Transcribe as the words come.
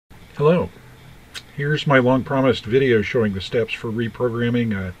Hello, here's my long-promised video showing the steps for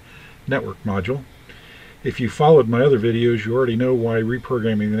reprogramming a network module. If you followed my other videos, you already know why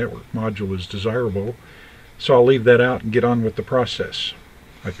reprogramming the network module is desirable, so I'll leave that out and get on with the process.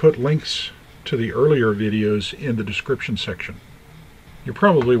 I put links to the earlier videos in the description section. You're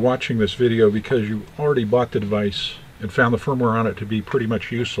probably watching this video because you already bought the device and found the firmware on it to be pretty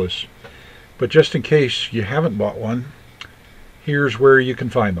much useless. But just in case you haven't bought one, here's where you can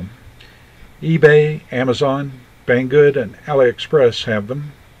find them. eBay, Amazon, Banggood, and AliExpress have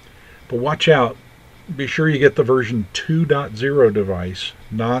them. But watch out, be sure you get the version 2.0 device,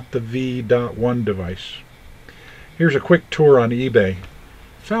 not the V.1 device. Here's a quick tour on eBay.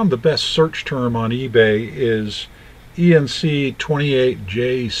 Found the best search term on eBay is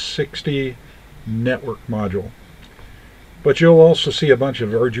ENC28J60 network module. But you'll also see a bunch of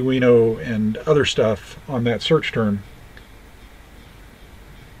Arduino and other stuff on that search term.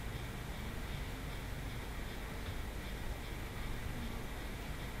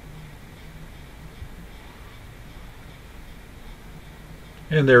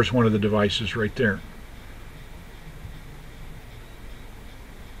 And there's one of the devices right there.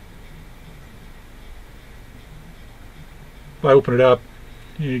 If I open it up,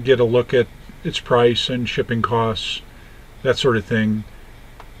 you get a look at its price and shipping costs, that sort of thing.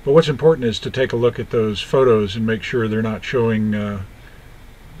 But what's important is to take a look at those photos and make sure they're not showing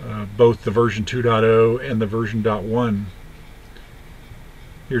both the version 2.0 and the version 1.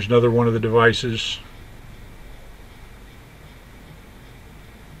 Here's another one of the devices.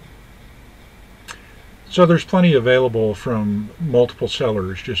 So there's plenty available from multiple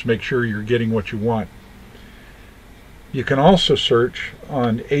sellers. Just make sure you're getting what you want. You can also search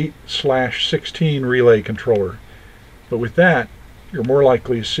on 8/16 relay controller. But with that, you're more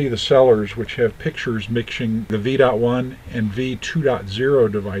likely to see the sellers which have pictures mixing the V.1 and V2.0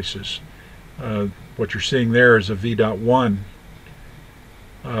 devices. What you're seeing there is a V.1.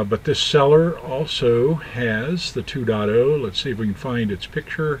 But this seller also has the 2.0. Let's see if we can find its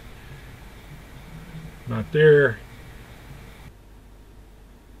picture. Not there.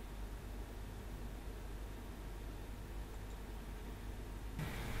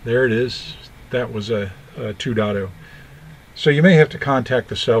 There it is. That was a 2.0. So you may have to contact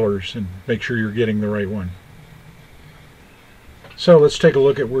the sellers and make sure you're getting the right one. So let's take a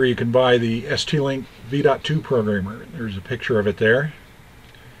look at where you can buy the ST-Link V.2 programmer. There's a picture of it there.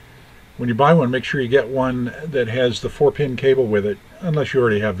 When you buy one, make sure you get one that has the 4-pin cable with it, unless you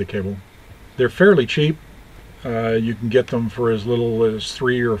already have the cable. They're fairly cheap. You can get them for as little as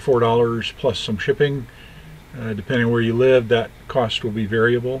 $3 or $4 plus some shipping. Depending on where you live, that cost will be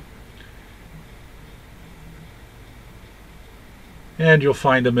variable. And you'll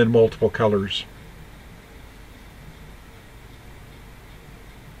find them in multiple colors.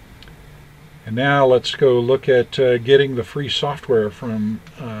 And now let's go look at getting the free software from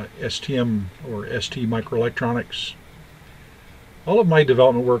STM or ST Microelectronics. All of my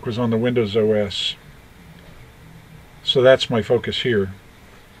development work was on the Windows OS, so that's my focus here.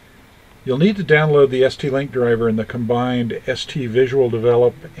 You'll need to download the ST-Link driver and the combined ST Visual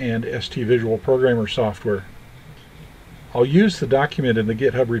Develop and ST Visual Programmer software. I'll use the document in the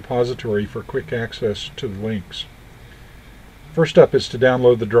GitHub repository for quick access to the links. First up is to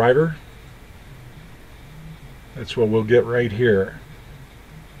download the driver. That's what we'll get right here.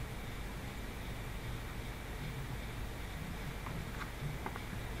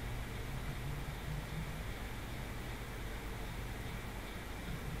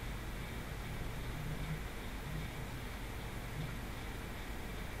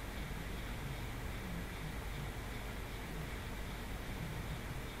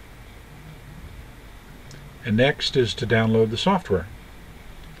 And next is to download the software.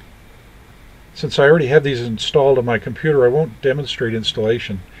 Since I already have these installed on my computer, I won't demonstrate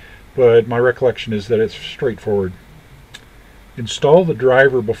installation, but my recollection is that it's straightforward. Install the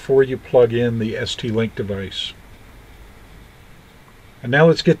driver before you plug in the ST-Link device. And now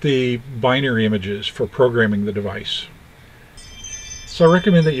let's get the binary images for programming the device. So I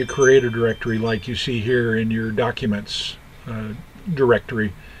recommend that you create a directory like you see here in your documents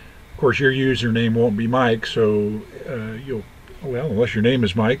directory. Of course, your username won't be Mike, so unless your name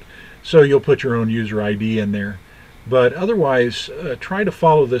is Mike, so you'll put your own user ID in there. But otherwise, try to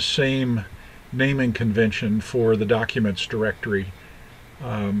follow the same naming convention for the documents directory.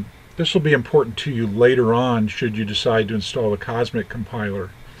 This will be important to you later on should you decide to install the Cosmic compiler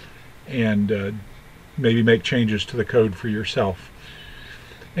and maybe make changes to the code for yourself.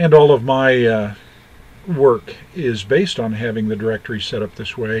 And all of my work is based on having the directory set up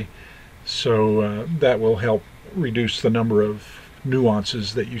this way, so that will help reduce the number of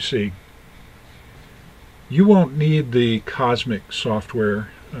nuances that you see. You won't need the Cosmic software,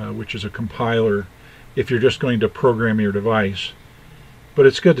 which is a compiler, if you're just going to program your device, but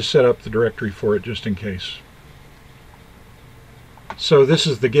it's good to set up the directory for it just in case. So this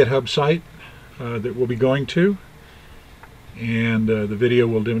is the GitHub site that we'll be going to, and the video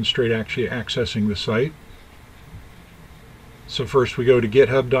will demonstrate actually accessing the site. So first we go to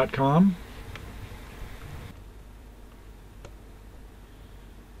github.com.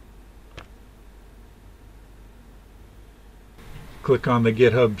 Click on the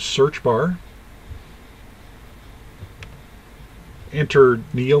GitHub search bar. Enter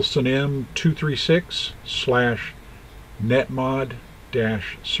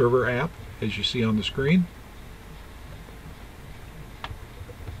NielsonM.Projects/netmod-server app, as you see on the screen.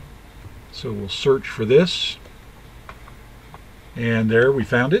 So we'll search for this, and there we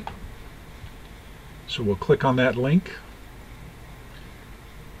found it. So we'll click on that link,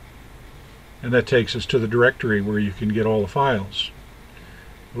 and that takes us to the directory where you can get all the files.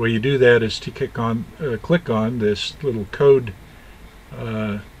 The way you do that is to click on this little code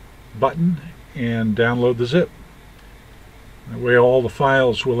button and download the zip. That way all the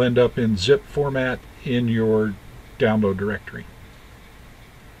files will end up in zip format in your download directory.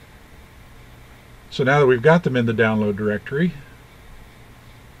 So now that we've got them in the download directory,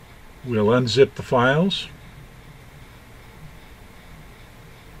 we'll unzip the files.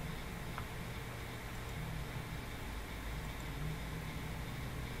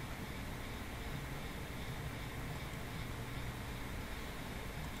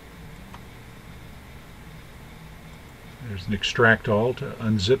 There's an extract all to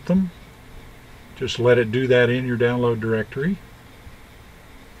unzip them. Just let it do that in your download directory.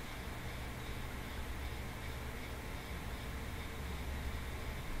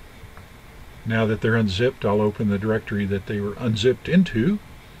 Now that they're unzipped, I'll open the directory that they were unzipped into.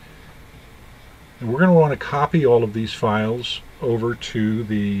 And we're going to want to copy all of these files over to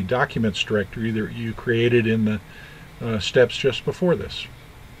the documents directory that you created in the steps just before this.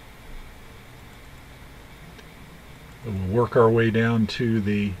 We'll work our way down to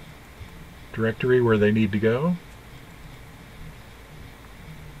the directory where they need to go.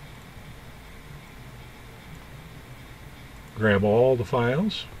 Grab all the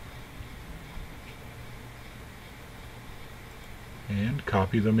files and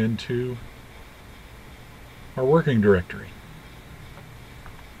copy them into our working directory.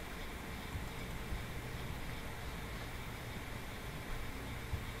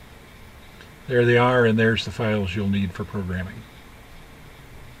 There they are, and there's the files you'll need for programming.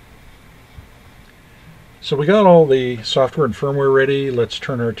 So we got all the software and firmware ready. Let's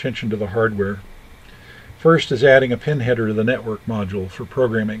turn our attention to the hardware. First is adding a pin header to the network module for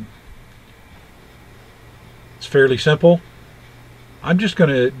programming. It's fairly simple. I'm just going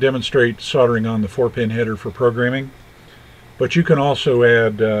to demonstrate soldering on the 4-pin header for programming, but you can also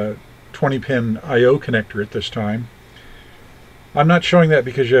add 20-pin I/O connector at this time. I'm not showing that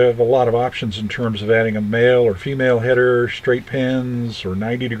because you have a lot of options in terms of adding a male or female header, straight pins, or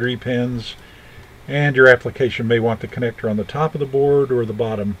 90-degree pins, and your application may want the connector on the top of the board or the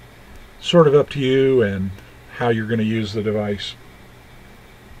bottom. Sort of up to you and how you're going to use the device.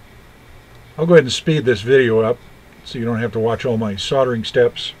 I'll go ahead and speed this video up so you don't have to watch all my soldering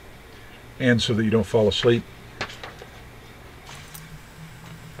steps and so that you don't fall asleep.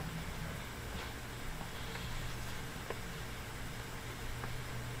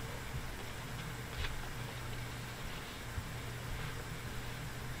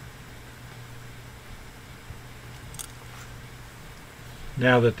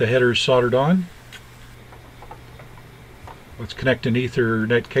 Now that the header is soldered on, let's connect an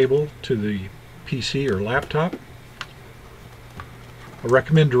Ethernet cable to the PC or laptop. I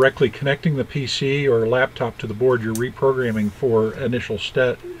recommend directly connecting the PC or laptop to the board you're reprogramming for initial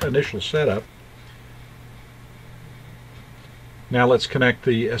setup. Now let's connect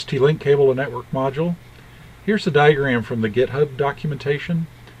the ST-Link cable to network module. Here's the diagram from the GitHub documentation.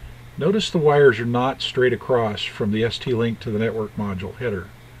 Notice the wires are not straight across from the ST-Link to the network module header.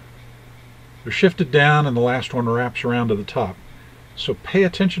 They're shifted down and the last one wraps around to the top. So pay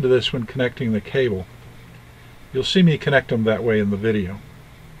attention to this when connecting the cable. You'll see me connect them that way in the video.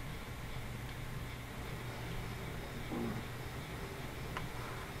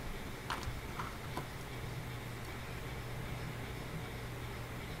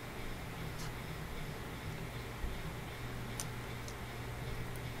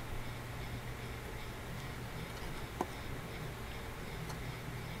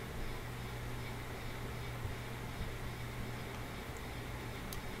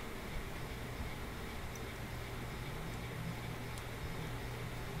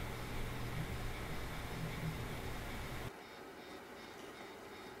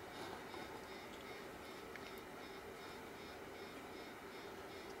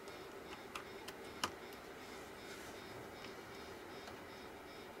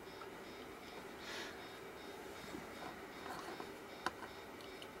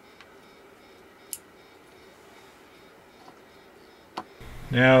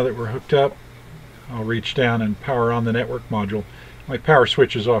 Now that we're hooked up, I'll reach down and power on the network module. My power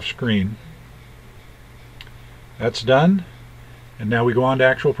switch is off screen. That's done, and now we go on to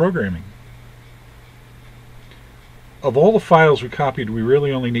actual programming. Of all the files we copied, we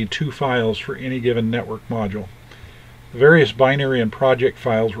really only need 2 files for any given network module. The various binary and project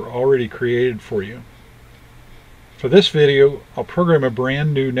files were already created for you. For this video, I'll program a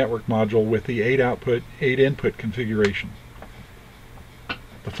brand new network module with the 8 output, 8 input configuration.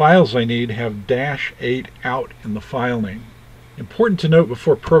 The files I need have -8 out in the file name. Important to note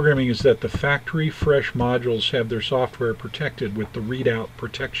before programming is that the factory fresh modules have their software protected with the readout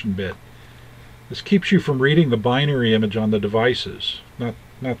protection bit. This keeps you from reading the binary image on the devices.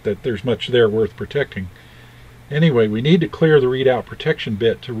 Not that there's much there worth protecting. Anyway, we need to clear the readout protection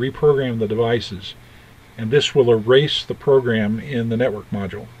bit to reprogram the devices, and this will erase the program in the network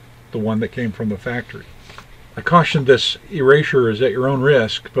module, the one that came from the factory. I caution this erasure is at your own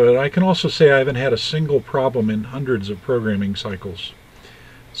risk, but I can also say I haven't had a single problem in hundreds of programming cycles.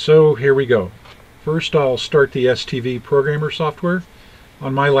 So here we go. First, I'll start the STV programmer software.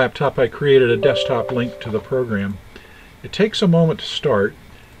 On my laptop, I created a desktop link to the program. It takes a moment to start,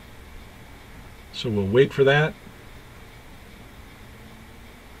 so we'll wait for that.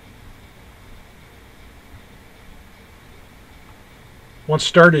 Once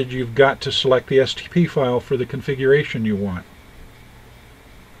started, you've got to select the STP file for the configuration you want.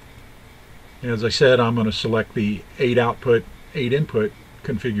 As I said, I'm going to select the 8 output, 8 input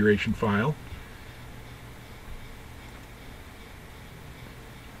configuration file.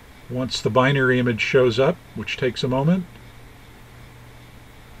 Once the binary image shows up, which takes a moment,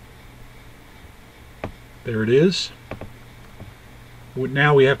 there it is.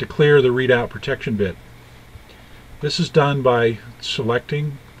 Now we have to clear the readout protection bit. This is done by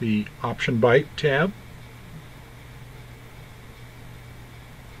selecting the Option Byte tab.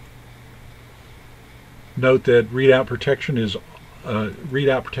 Note that readout protection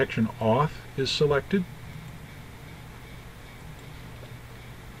off is selected.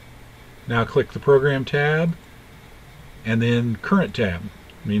 Now click the Program tab and then Current tab.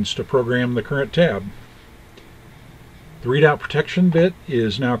 Means to program the current tab. The readout protection bit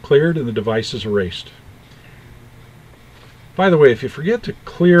is now cleared and the device is erased. By the way, if you forget to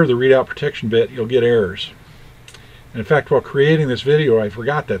clear the readout protection bit, you'll get errors. And in fact, while creating this video, I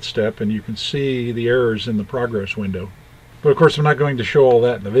forgot that step, and you can see the errors in the progress window. But of course, I'm not going to show all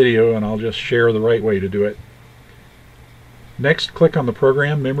that in the video, and I'll just share the right way to do it. Next, click on the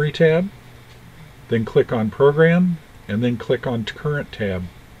Program Memory tab, then click on Program, and then click on Current tab.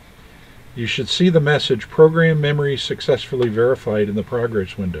 You should see the message, Program Memory Successfully Verified, in the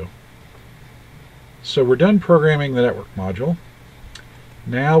progress window. So we're done programming the network module.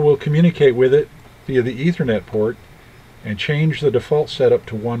 Now we'll communicate with it via the Ethernet port and change the default setup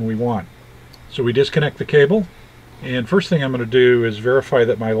to one we want. So we disconnect the cable, and first thing I'm going to do is verify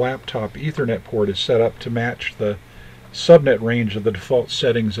that my laptop Ethernet port is set up to match the subnet range of the default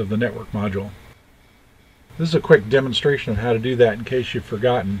settings of the network module. This is a quick demonstration of how to do that in case you've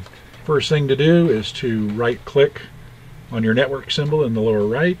forgotten. First thing to do is to right-click on your network symbol in the lower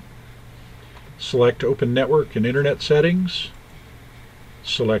right. Select Open Network and Internet Settings.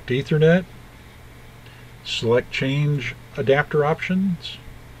 Select Ethernet. Select Change Adapter Options.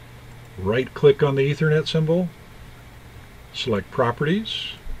 Right-click on the Ethernet symbol. Select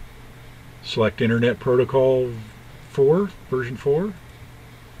Properties. Select Internet Protocol 4, version 4.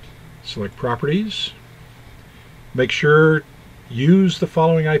 Select Properties. Make sure Use the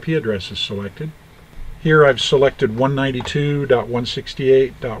following IP address is selected. Here I've selected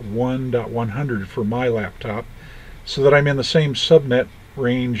 192.168.1.100 for my laptop so that I'm in the same subnet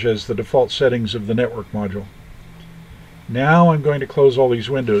range as the default settings of the network module. Now I'm going to close all these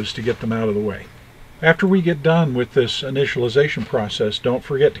windows to get them out of the way. After we get done with this initialization process, don't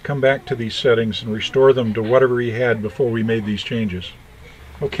forget to come back to these settings and restore them to whatever you had before we made these changes.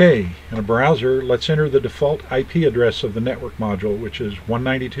 Okay, in a browser, let's enter the default IP address of the network module, which is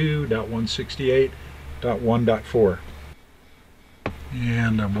 192.168.1.4.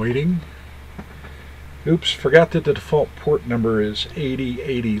 And I'm waiting. Oops, forgot that the default port number is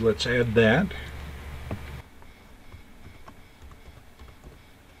 8080. Let's add that.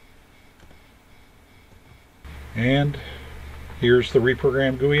 And here's the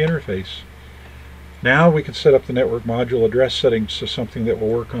reprogram GUI interface. Now we can set up the network module address settings to something that will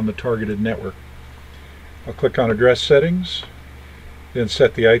work on the targeted network. I'll click on Address Settings, then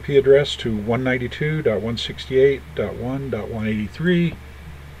set the IP address to 192.168.1.183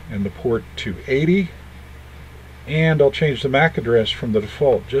 and the port to 80. And I'll change the MAC address from the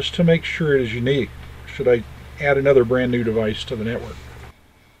default just to make sure it is unique should I add another brand new device to the network.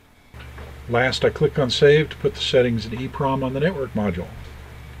 Last, I click on Save to put the settings in EEPROM on the network module.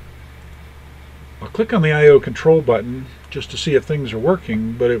 I'll click on the I/O control button just to see if things are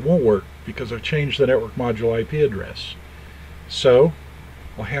working, but it won't work because I've changed the network module IP address. So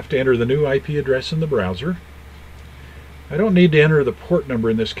I'll have to enter the new IP address in the browser. I don't need to enter the port number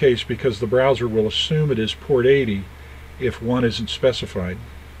in this case because the browser will assume it is port 80 if 1 isn't specified.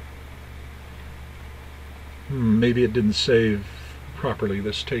 Maybe it didn't save properly.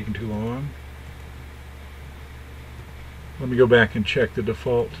 This is taking too long. Let me go back and check the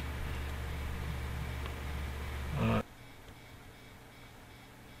default.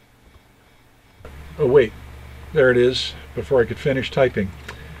 Oh wait, there it is, before I could finish typing.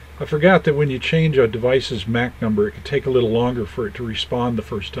 I forgot that when you change a device's MAC number, it can take a little longer for it to respond the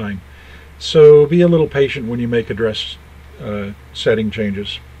first time. So be a little patient when you make address setting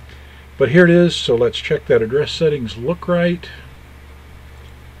changes. But here it is, so let's check that address settings look right.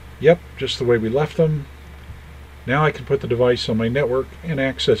 Yep, just the way we left them. Now I can put the device on my network and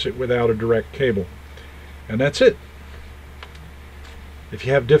access it without a direct cable. And that's it. If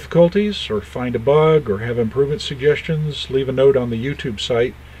you have difficulties, or find a bug, or have improvement suggestions, leave a note on the YouTube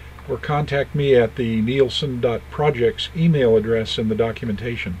site, or contact me at the NielsonM.Projects email address in the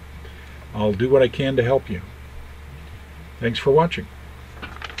documentation. I'll do what I can to help you. Thanks for watching.